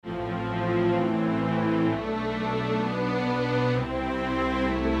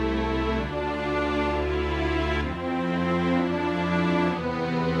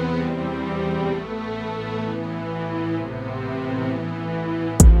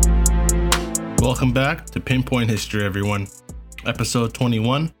Welcome back to Pinpoint History, everyone. Episode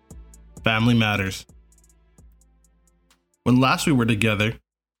 21, Family Matters. When last we were together,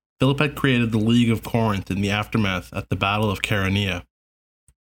 Philip had created the League of Corinth in the aftermath at the Battle of Chaeronea.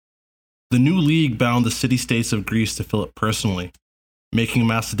 The new league bound the city-states of Greece to Philip personally, making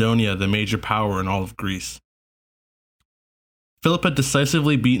Macedonia the major power in all of Greece. Philip had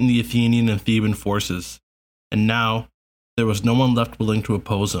decisively beaten the Athenian and Theban forces, and now there was no one left willing to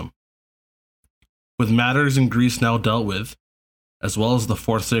oppose him. With matters in Greece now dealt with, as well as the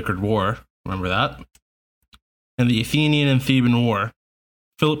Fourth Sacred War, remember that, and the Athenian and Theban War,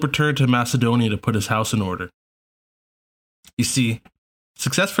 Philip returned to Macedonia to put his house in order. You see,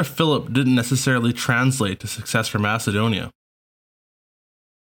 success for Philip didn't necessarily translate to success for Macedonia.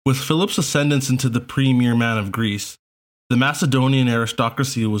 With Philip's ascendance into the premier man of Greece, the Macedonian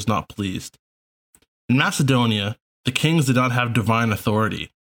aristocracy was not pleased. In Macedonia, the kings did not have divine authority.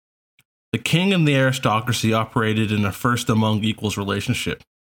 The king and the aristocracy operated in a first among equals relationship.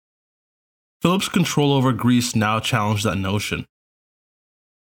 Philip's control over Greece now challenged that notion.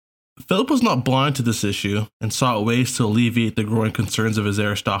 Philip was not blind to this issue and sought ways to alleviate the growing concerns of his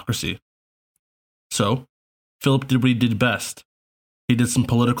aristocracy. So, Philip did what he did best. He did some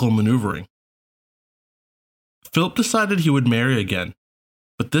political maneuvering. Philip decided he would marry again,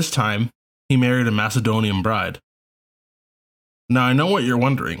 but this time, he married a Macedonian bride. Now I know what you're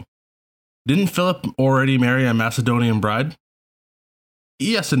wondering. Didn't Philip already marry a Macedonian bride?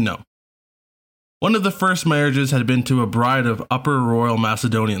 Yes and no. One of the first marriages had been to a bride of upper royal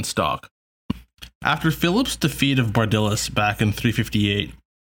Macedonian stock. After Philip's defeat of Bardyllis back in 358,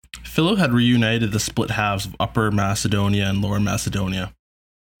 Philip had reunited the split halves of Upper Macedonia and Lower Macedonia.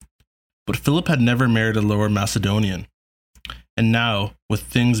 But Philip had never married a Lower Macedonian, and now, with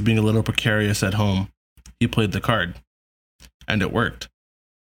things being a little precarious at home, he played the card. And it worked.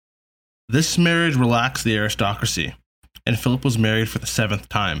 This marriage relaxed the aristocracy, and Philip was married for the 7th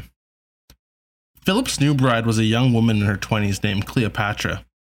time. Philip's new bride was a young woman in her 20s named Cleopatra.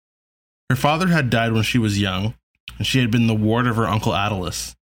 Her father had died when she was young, and she had been the ward of her uncle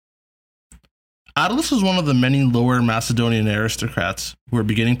Attalus. Attalus was one of the many Lower Macedonian aristocrats who were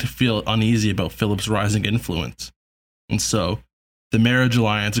beginning to feel uneasy about Philip's rising influence, and so the marriage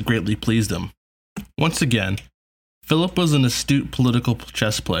alliance greatly pleased him. Once again, Philip was an astute political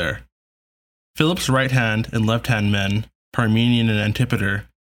chess player. Philip's right-hand and left-hand men, Parmenion and Antipater,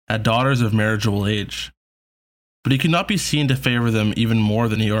 had daughters of marriageable age, but he could not be seen to favor them even more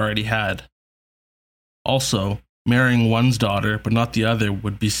than he already had. Also, marrying one's daughter but not the other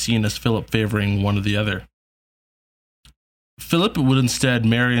would be seen as Philip favoring one or the other. Philip would instead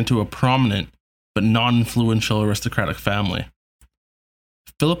marry into a prominent but non-influential aristocratic family.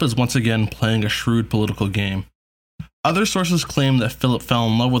 Philip is once again playing a shrewd political game. Other sources claim that Philip fell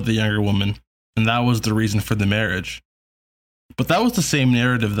in love with the younger woman, and that was the reason for the marriage. But that was the same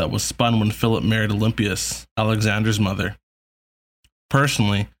narrative that was spun when Philip married Olympias, Alexander's mother.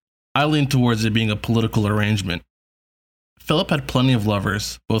 Personally, I lean towards it being a political arrangement. Philip had plenty of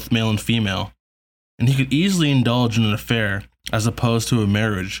lovers, both male and female, and he could easily indulge in an affair as opposed to a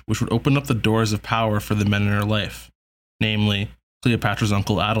marriage which would open up the doors of power for the men in her life, namely Cleopatra's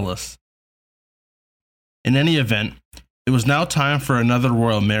uncle Attalus. In any event, it was now time for another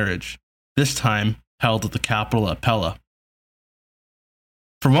royal marriage, this time held at the capital at Pella.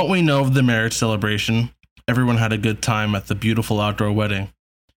 From what we know of the marriage celebration, everyone had a good time at the beautiful outdoor wedding,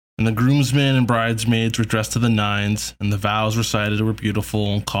 and the groomsmen and bridesmaids were dressed to the nines, and the vows recited were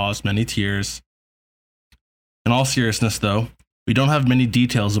beautiful and caused many tears. In all seriousness, though, we don't have many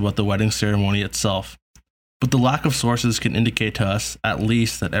details about the wedding ceremony itself, but the lack of sources can indicate to us at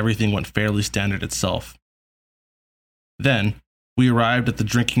least that everything went fairly standard itself. Then, we arrived at the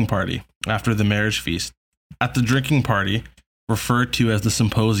drinking party after the marriage feast. At the drinking party, referred to as the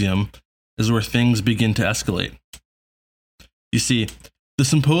symposium, is where things begin to escalate. You see, the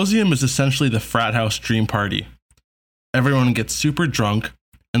symposium is essentially the frat house dream party. Everyone gets super drunk,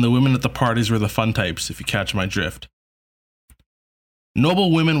 and the women at the parties were the fun types, if you catch my drift.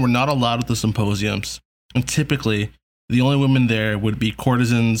 Noble women were not allowed at the symposiums, and typically, the only women there would be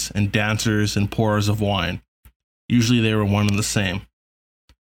courtesans and dancers and pourers of wine. Usually they were one and the same.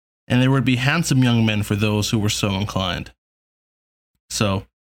 And there would be handsome young men for those who were so inclined. So,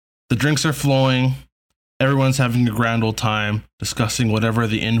 the drinks are flowing, everyone's having a grand old time, discussing whatever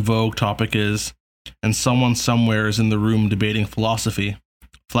the in vogue topic is, and someone somewhere is in the room debating philosophy,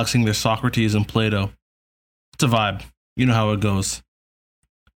 flexing their Socrates and Plato. It's a vibe, you know how it goes.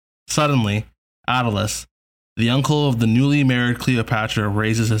 Suddenly, Attalus, the uncle of the newly married Cleopatra,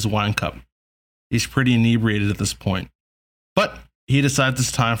 raises his wine cup. He's pretty inebriated at this point, but he decides it's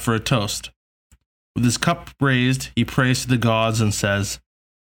time for a toast. With his cup raised, he prays to the gods and says,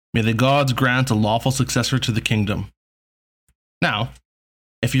 "May the gods grant a lawful successor to the kingdom." Now,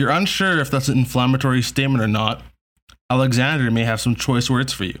 if you're unsure if that's an inflammatory statement or not, Alexander may have some choice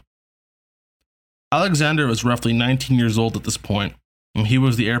words for you. Alexander was roughly 19 years old at this point, and he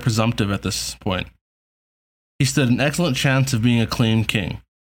was the heir presumptive at this point. He stood an excellent chance of being acclaimed king,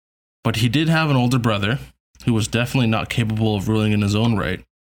 but he did have an older brother, who was definitely not capable of ruling in his own right,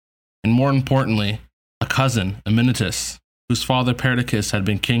 and more importantly, a cousin, Amyntas, whose father Perdiccas had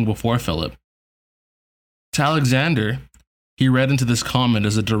been king before Philip. To Alexander, he read into this comment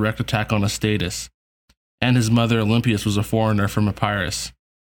as a direct attack on his status, and his mother Olympias was a foreigner from Epirus,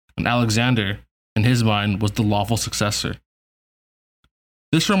 and Alexander, in his mind, was the lawful successor.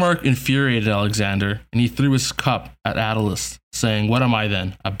 This remark infuriated Alexander, and he threw his cup at Attalus, saying, "What am I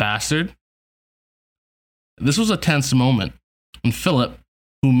then, a bastard?" This was a tense moment, and Philip,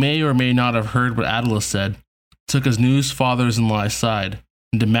 who may or may not have heard what Attalus said, took his new fathers-in-law's side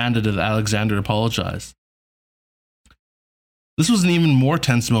and demanded that Alexander apologize. This was an even more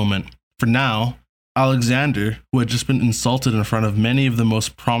tense moment, for now, Alexander, who had just been insulted in front of many of the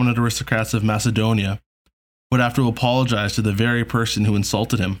most prominent aristocrats of Macedonia, would have to apologize to the very person who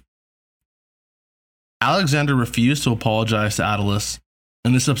insulted him. Alexander refused to apologize to Attalus,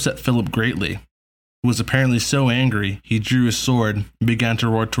 and this upset Philip greatly, who was apparently so angry he drew his sword and began to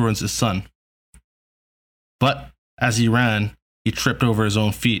roar towards his son. But as he ran, he tripped over his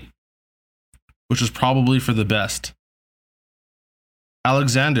own feet, which was probably for the best.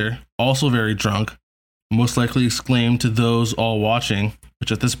 Alexander, also very drunk, most likely exclaimed to those all watching,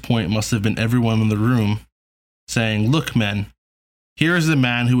 which at this point must have been everyone in the room, saying, "Look, men, here is a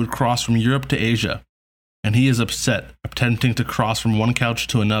man who would cross from Europe to Asia, and he is upset, attempting to cross from one couch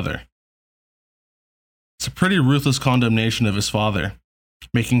to another." It's a pretty ruthless condemnation of his father,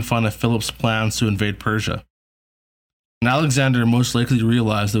 making fun of Philip's plans to invade Persia. And Alexander most likely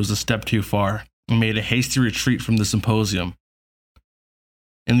realized it was a step too far and made a hasty retreat from the symposium.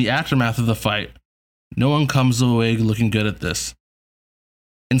 In the aftermath of the fight, no one comes away looking good at this.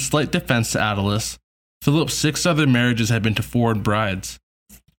 In slight defense to Attalus, Philip's 6 other marriages had been to foreign brides.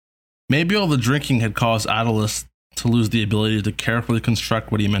 Maybe all the drinking had caused Attalus to lose the ability to carefully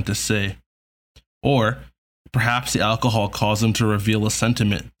construct what he meant to say. Or perhaps the alcohol caused him to reveal a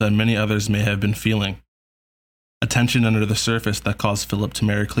sentiment that many others may have been feeling. A tension under the surface that caused Philip to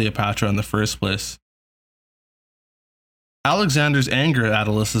marry Cleopatra in the first place. Alexander's anger at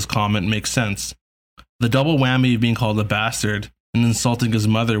Attalus' comment makes sense. The double whammy of being called a bastard and insulting his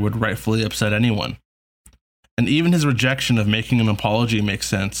mother would rightfully upset anyone. And even his rejection of making an apology makes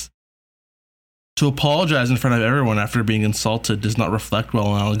sense. To apologize in front of everyone after being insulted does not reflect well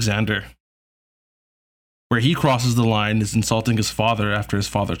on Alexander. Where he crosses the line is insulting his father after his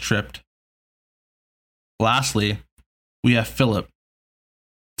father tripped. Lastly, we have Philip.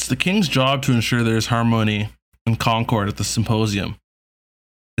 It's the king's job to ensure there is harmony and concord at the symposium.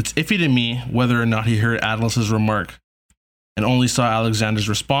 It's iffy to me whether or not he heard Attalus' remark and only saw Alexander's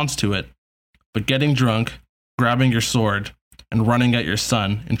response to it, but getting drunk, grabbing your sword, and running at your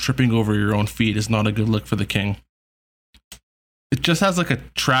son and tripping over your own feet is not a good look for the king. It just has like a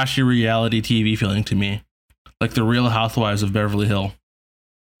trashy reality TV feeling to me, like the Real Housewives of Beverly Hills.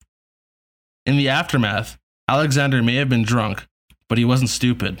 In the aftermath, Alexander may have been drunk, but he wasn't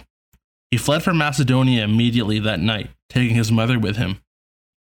stupid. He fled from Macedonia immediately that night, taking his mother with him.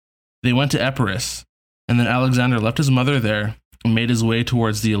 They went to Epirus, and then Alexander left his mother there and made his way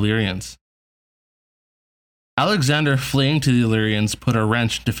towards the Illyrians. Alexander fleeing to the Illyrians put a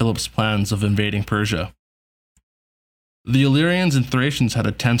wrench into Philip's plans of invading Persia. The Illyrians and Thracians had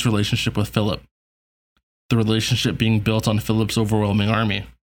a tense relationship with Philip, the relationship being built on Philip's overwhelming army.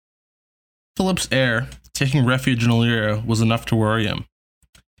 Philip's heir, taking refuge in Illyria, was enough to worry him.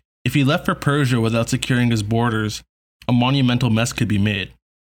 If he left for Persia without securing his borders, a monumental mess could be made.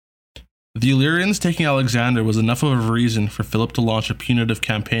 The Illyrians taking Alexander was enough of a reason for Philip to launch a punitive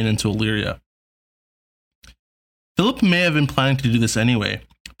campaign into Illyria. Philip may have been planning to do this anyway,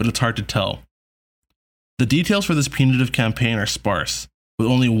 but it's hard to tell. The details for this punitive campaign are sparse, with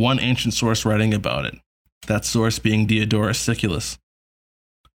only one ancient source writing about it, that source being Diodorus Siculus.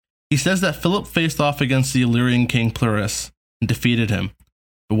 He says that Philip faced off against the Illyrian king Plerus and defeated him,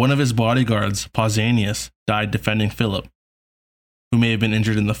 but one of his bodyguards, Pausanias, died defending Philip, who may have been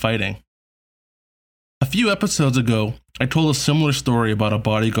injured in the fighting. A few episodes ago, I told a similar story about a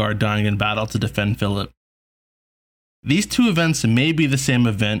bodyguard dying in battle to defend Philip. These two events may be the same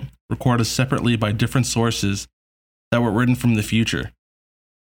event, recorded separately by different sources that were written from the future.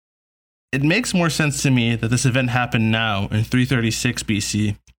 It makes more sense to me that this event happened now in 336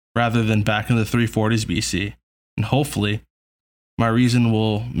 BC rather than back in the 340s BC, and hopefully, my reason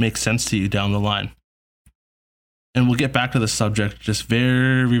will make sense to you down the line. And we'll get back to the subject just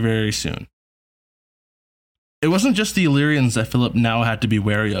very, very soon. It wasn't just the Illyrians that Philip now had to be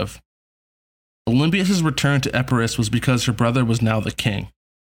wary of. Olympias' return to Epirus was because her brother was now the king.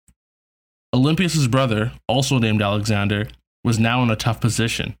 Olympias' brother, also named Alexander, was now in a tough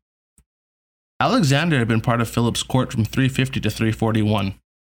position. Alexander had been part of Philip's court from 350 to 341.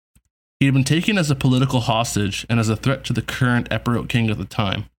 He had been taken as a political hostage and as a threat to the current Epirot king at the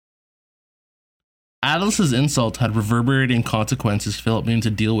time. Attilus's insult had reverberating consequences Philip needed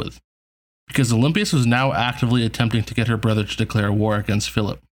to deal with, because Olympias was now actively attempting to get her brother to declare war against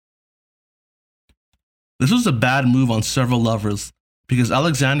Philip. This was a bad move on several levels, because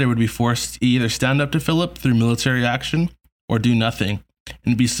Alexander would be forced to either stand up to Philip through military action or do nothing,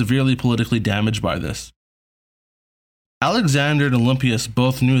 and be severely politically damaged by this. Alexander and Olympias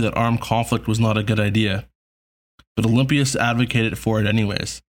both knew that armed conflict was not a good idea, but Olympias advocated for it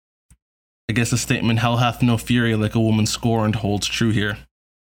anyways. I guess the statement, "Hell hath no fury like a woman scorned," holds true here.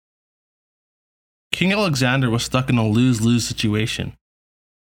 King Alexander was stuck in a lose-lose situation.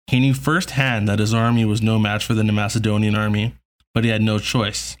 He knew firsthand that his army was no match for the Macedonian army, but he had no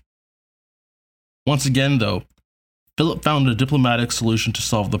choice. Once again, though, Philip found a diplomatic solution to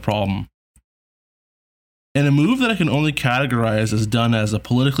solve the problem. In a move that I can only categorize as done as a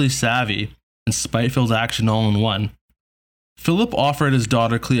politically savvy and spite-filled action all in one, Philip offered his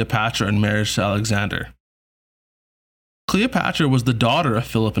daughter Cleopatra in marriage to Alexander. Cleopatra was the daughter of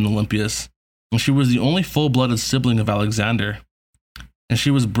Philip and Olympias, and she was the only full-blooded sibling of Alexander, and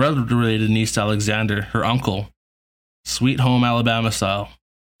she was blood-related niece to Alexander, her uncle. Sweet home Alabama style.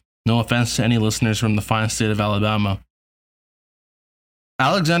 No offense to any listeners from the fine state of Alabama.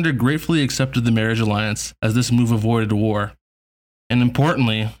 Alexander gratefully accepted the marriage alliance, as this move avoided war, and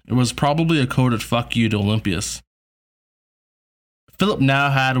importantly, it was probably a coded fuck you to Olympias. Philip now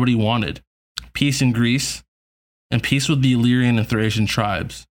had what he wanted: peace in Greece, and peace with the Illyrian and Thracian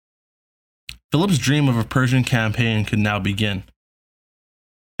tribes. Philip's dream of a Persian campaign could now begin.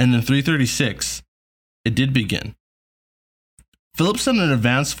 And in 336, it did begin. Philip sent an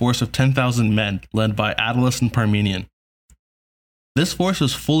advanced force of 10,000 men led by Attalus and Parmenion. This force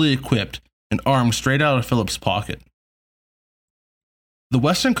was fully equipped and armed straight out of Philip's pocket. The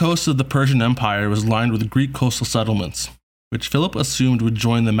western coast of the Persian Empire was lined with Greek coastal settlements, which Philip assumed would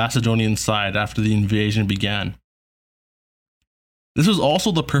join the Macedonian side after the invasion began. This was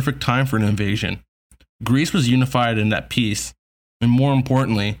also the perfect time for an invasion. Greece was unified and at peace, and more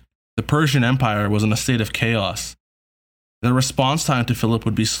importantly, the Persian Empire was in a state of chaos. The response time to Philip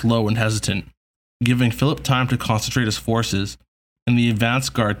would be slow and hesitant, giving Philip time to concentrate his forces and the advance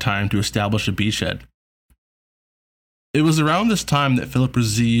guard time to establish a beachhead. It was around this time that Philip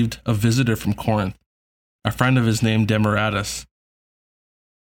received a visitor from Corinth, a friend of his named Demaratus.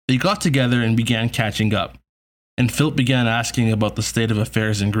 They got together and began catching up, and Philip began asking about the state of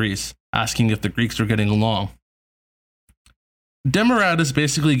affairs in Greece, asking if the Greeks were getting along. Demaratus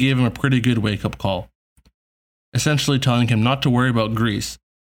basically gave him a pretty good wake-up call, essentially telling him not to worry about Greece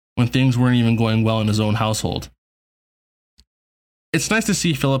when things weren't even going well in his own household. It's nice to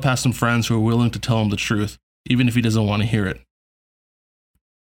see Philip has some friends who are willing to tell him the truth, even if he doesn't want to hear it.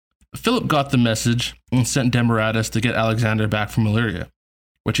 Philip got the message and sent Demaratus to get Alexander back from Illyria,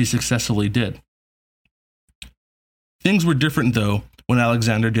 which he successfully did. Things were different, though, when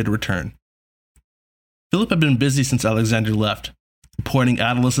Alexander did return. Philip had been busy since Alexander left, appointing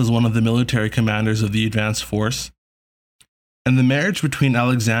Attalus as one of the military commanders of the advanced force, and the marriage between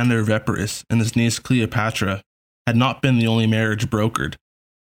Alexander of Epirus and his niece Cleopatra had not been the only marriage brokered.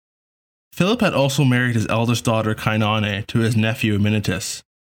 Philip had also married his eldest daughter Kainane to his nephew Amyntas.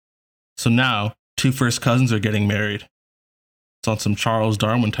 So now, two first cousins are getting married. It's on some Charles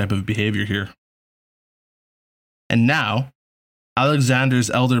Darwin type of behavior here. And now,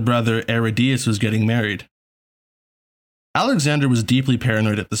 Alexander's elder brother Aridaeus was getting married. Alexander was deeply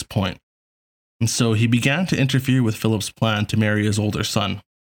paranoid at this point, and so he began to interfere with Philip's plan to marry his older son.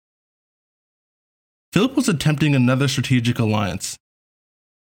 Philip was attempting another strategic alliance.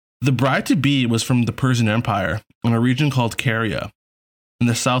 The bride-to-be was from the Persian Empire in a region called Caria, in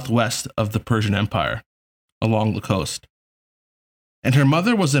the southwest of the Persian Empire, along the coast. And her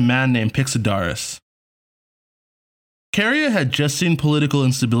mother was a man named Pixodarus. Caria had just seen political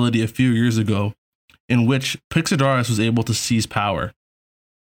instability a few years ago, in which Pixodarus was able to seize power.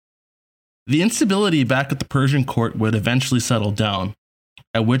 The instability back at the Persian court would eventually settle down,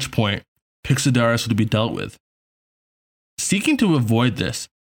 at which point Pixodarus would be dealt with. Seeking to avoid this,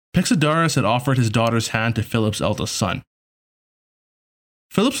 Pixodarus had offered his daughter's hand to Philip's eldest son.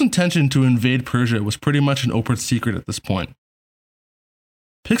 Philip's intention to invade Persia was pretty much an open secret at this point.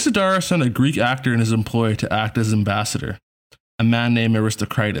 Pixodaris sent a Greek actor in his employ to act as ambassador, a man named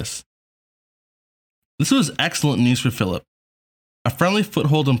Aristocratus. This was excellent news for Philip. A friendly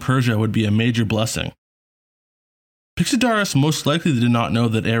foothold in Persia would be a major blessing. Pixodaris most likely did not know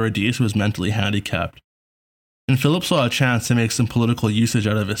that Aridaeus was mentally handicapped, and Philip saw a chance to make some political usage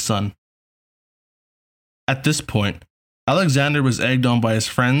out of his son. At this point, Alexander was egged on by his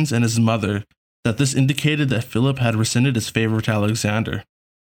friends and his mother that this indicated that Philip had rescinded his favor to Alexander.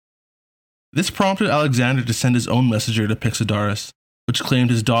 This prompted Alexander to send his own messenger to Pixodaris, which claimed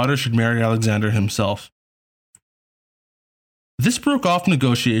his daughter should marry Alexander himself. This broke off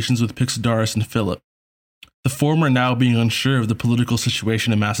negotiations with Pixodaris and Philip, the former now being unsure of the political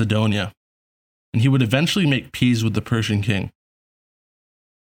situation in Macedonia, and he would eventually make peace with the Persian king.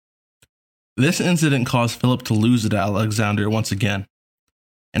 This incident caused Philip to lose it to Alexander once again,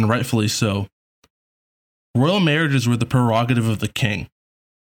 and rightfully so. Royal marriages were the prerogative of the king.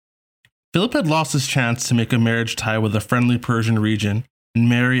 Philip had lost his chance to make a marriage tie with a friendly Persian region and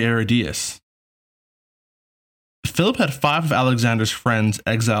marry Aridaeus. Philip had 5 of Alexander's friends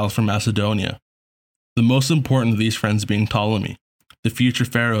exiled from Macedonia, the most important of these friends being Ptolemy, the future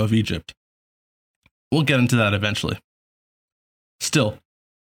pharaoh of Egypt. We'll get into that eventually. Still,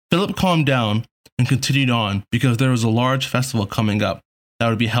 Philip calmed down and continued on because there was a large festival coming up that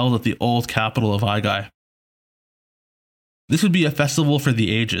would be held at the old capital of Aigai. This would be a festival for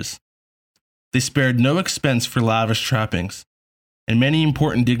the ages. They spared no expense for lavish trappings, and many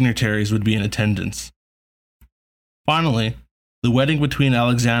important dignitaries would be in attendance. Finally, the wedding between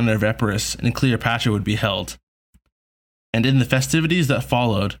Alexander of Epirus and Cleopatra would be held, and in the festivities that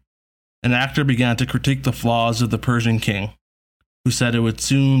followed, an actor began to critique the flaws of the Persian king, who said it would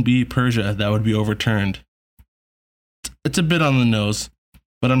soon be Persia that would be overturned. It's a bit on the nose,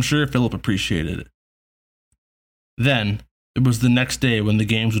 but I'm sure Philip appreciated it. Then, it was the next day when the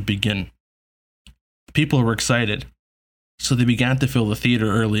games would begin. The people were excited, so they began to fill the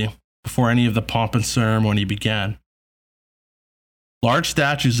theater early, before any of the pomp and ceremony began. Large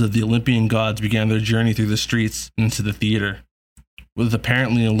statues of the Olympian gods began their journey through the streets and into the theater, with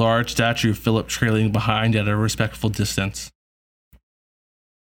apparently a large statue of Philip trailing behind at a respectful distance.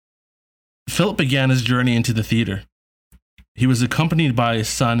 Philip began his journey into the theater. He was accompanied by his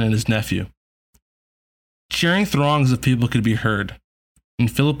son and his nephew. Cheering throngs of people could be heard,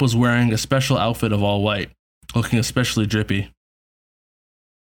 and Philip was wearing a special outfit of all white, looking especially drippy.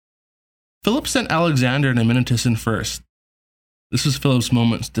 Philip sent Alexander and Amyntas in first. This was Philip's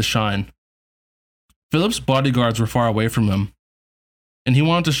moment to shine. Philip's bodyguards were far away from him, and he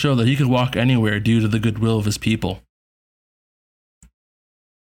wanted to show that he could walk anywhere due to the goodwill of his people.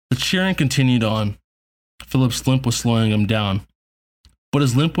 The cheering continued on. Philip's limp was slowing him down, but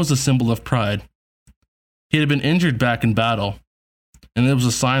his limp was a symbol of pride. He had been injured back in battle, and it was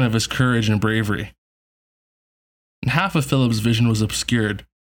a sign of his courage and bravery. And half of Philip's vision was obscured.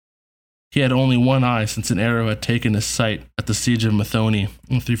 He had only one eye since an arrow had taken his sight at the siege of Methone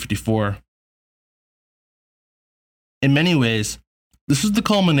in 354. In many ways, this was the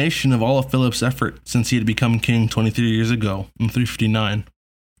culmination of all of Philip's effort since he had become king 23 years ago in 359.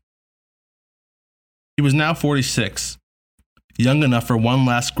 He was now 46, young enough for one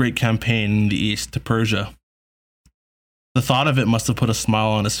last great campaign in the east to Persia. The thought of it must have put a smile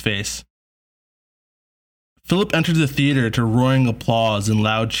on his face. Philip entered the theater to roaring applause and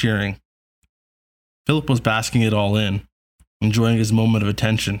loud cheering. Philip was basking it all in, enjoying his moment of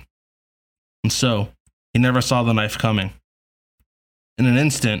attention. And so, he never saw the knife coming. In an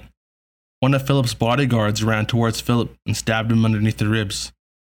instant, one of Philip's bodyguards ran towards Philip and stabbed him underneath the ribs,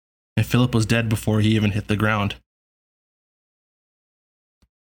 and Philip was dead before he even hit the ground.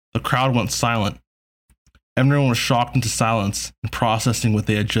 The crowd went silent. Everyone was shocked into silence and processing what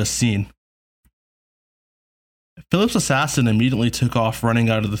they had just seen. Philip's assassin immediately took off running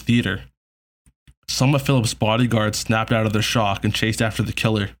out of the theater. Some of Philip's bodyguards snapped out of their shock and chased after the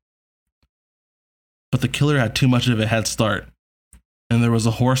killer. But the killer had too much of a head start, and there was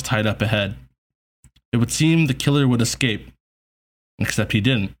a horse tied up ahead. It would seem the killer would escape, except he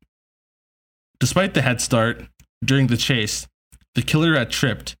didn't. Despite the head start, during the chase, the killer had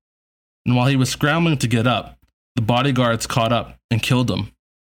tripped, and while he was scrambling to get up, the bodyguards caught up and killed him.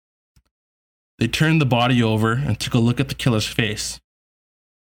 They turned the body over and took a look at the killer's face.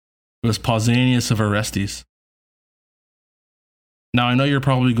 It was Pausanias of Orestes. Now I know you're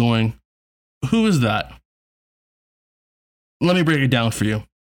probably going, who is that? Let me break it down for you.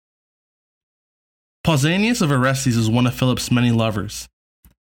 Pausanias of Orestes is one of Philip's many lovers,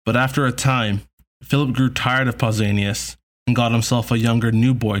 but after a time, Philip grew tired of Pausanias and got himself a younger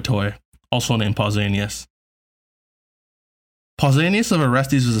new boy toy, also named Pausanias. Pausanias of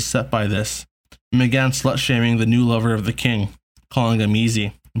Orestes was upset by this and began slut-shaming the new lover of the king, calling him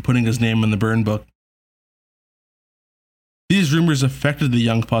easy and putting his name in the burn book. These rumors affected the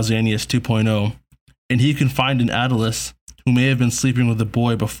young Pausanias 2.0, and he confided in Attalus, who may have been sleeping with the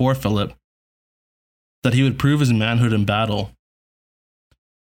boy before Philip, that he would prove his manhood in battle.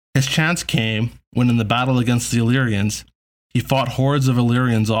 His chance came when, in the battle against the Illyrians, he fought hordes of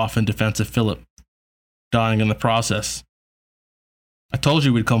Illyrians off in defense of Philip, dying in the process. I told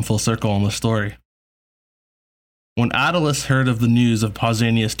you we'd come full circle on this story. When Attalus heard of the news of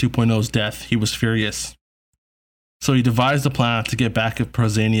Pausanias 2.0's death, he was furious. So he devised a plan to get back at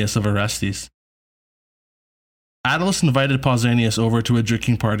Pausanias of Orestes. Attalus invited Pausanias over to a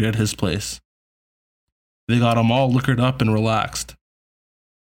drinking party at his place. They got him all liquored up and relaxed.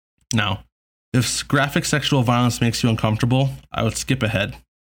 Now, if graphic sexual violence makes you uncomfortable, I would skip ahead.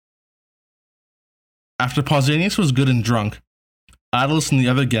 After Pausanias was good and drunk, Attalus and the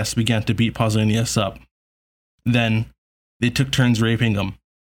other guests began to beat Pausanias up. Then, they took turns raping him.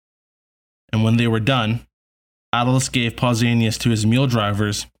 And when they were done, Attalus gave Pausanias to his mule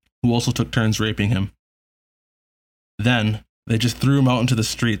drivers, who also took turns raping him. Then, they just threw him out into the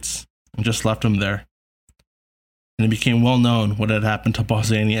streets and just left him there. And it became well known what had happened to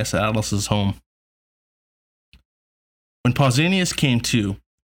Pausanias at Attalus' home. When Pausanias came to,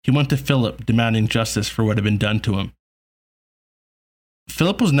 he went to Philip demanding justice for what had been done to him.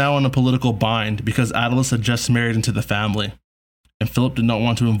 Philip was now in a political bind because Attalus had just married into the family, and Philip did not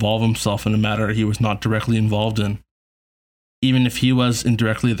want to involve himself in a matter he was not directly involved in, even if he was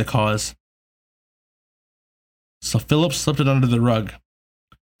indirectly the cause. So Philip slipped it under the rug,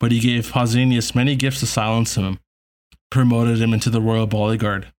 but he gave Pausanias many gifts to silence him, promoted him into the royal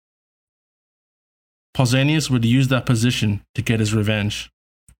bodyguard. Pausanias would use that position to get his revenge,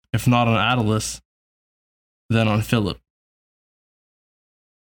 if not on Attalus, then on Philip.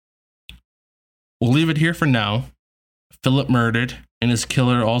 We'll leave it here for now. Philip murdered, and his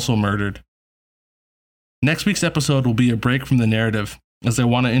killer also murdered. Next week's episode will be a break from the narrative, as I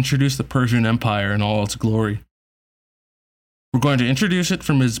want to introduce the Persian Empire in all its glory. We're going to introduce it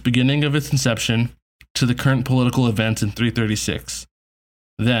from its beginning of its inception to the current political events in 336.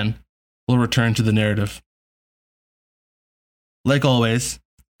 Then, we'll return to the narrative. Like always,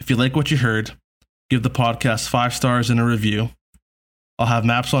 if you like what you heard, give the podcast 5 stars and a review. I'll have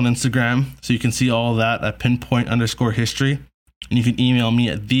maps on Instagram, so you can see all of that at pinpoint_history, and you can email me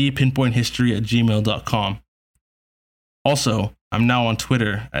at thepinpointhistory@gmail.com. Also, I'm now on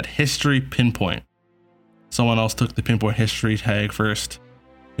Twitter at historypinpoint. Someone else took the Pinpoint History tag first.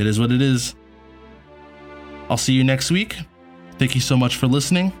 It is what it is. I'll see you next week. Thank you so much for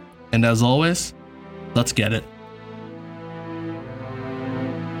listening, and as always, let's get it.